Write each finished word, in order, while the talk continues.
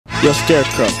Yo,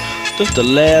 Scarecrow, this the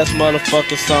last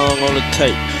motherfucking song on the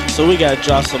tape. So we gotta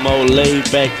drop some old laid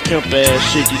back pimp ass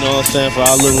shit, you know what I'm saying, for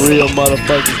all the real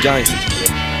motherfucking gangsters.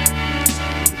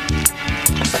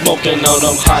 Smoking on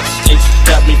them hot sticks,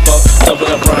 got me fucked up with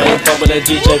a brain. Bumping that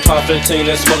DJ Pop 15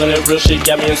 and smoking that real shit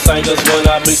got me insane. Cause when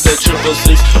I mix that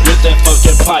 666 with that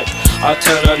fucking pipe, I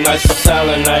turn a nice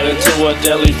salad night into a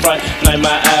deli fright. Night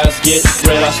my eyes get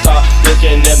red, I start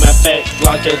looking at my fat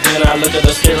blocker. Then I look at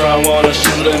the scarecrow, I wanna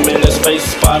shoot him in his face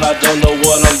spot. I don't know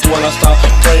what I'm doing, I start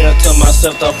praying to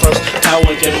myself. The first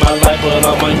power in my life, but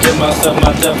I'ma give myself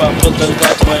my death. I put the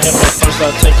Glock to my head, but first I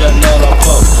take another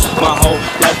puff. My whole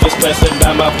life is passing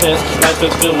by my past. Life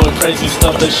is filled with crazy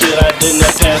stuff, the shit I did in the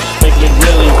past make me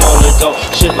really wanna go.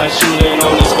 Shit like shooting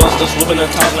on these busters, whooping and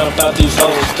talking about these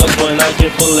hoes. Cause when I get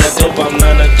full of dope, I'm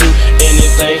not to do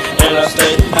anything, and I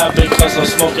stay high because I'm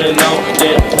smoking on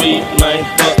that weed, man.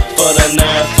 But for the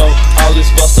 9-4, all these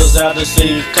busters out to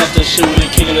sea, cause the shooting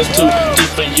king is too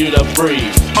deep for you to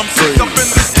breathe. I'm sick up in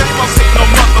this game, I'm sick no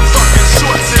motherfucking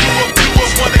shorts. And you a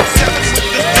 187 with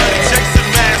this bloody Jason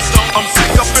mask on. I'm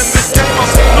sick up in this game, I'm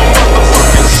sick no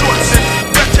motherfucking shorts. And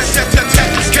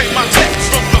just came my text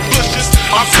from the bushes.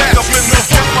 I'm sick up in the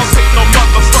hood, I'm sick no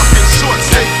motherfucking shorts.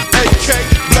 Hey, AK,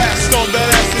 blast on that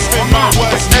ass, it's been my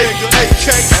way, nigga. AK,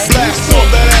 blast on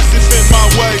that ass, it's been my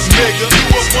way, nigga. You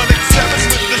a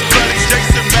 187 with this bloody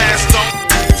Jason mask on.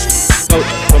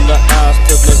 From the eyes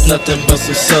till there's nothing but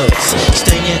some subs.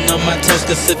 Staying on my toes,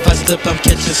 cause if I slip I'm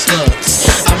catching slugs.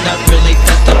 I'm not really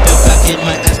fucked up if I get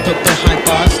my ass put behind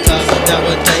bars. Cause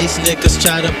nowadays niggas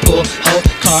try to pull whole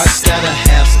cards. Gotta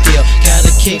have skill,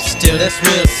 gotta keep still, that's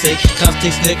real sick. Cause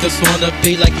these niggas wanna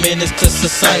be like menace to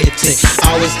society.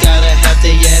 Always gotta have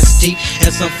their ass deep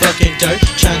in some fucking dirt.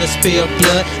 Trying to spill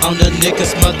blood on the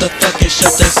niggas motherfucking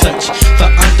shirt. They search for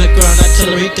underground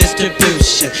artillery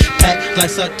distribution, packed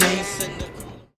like sardines.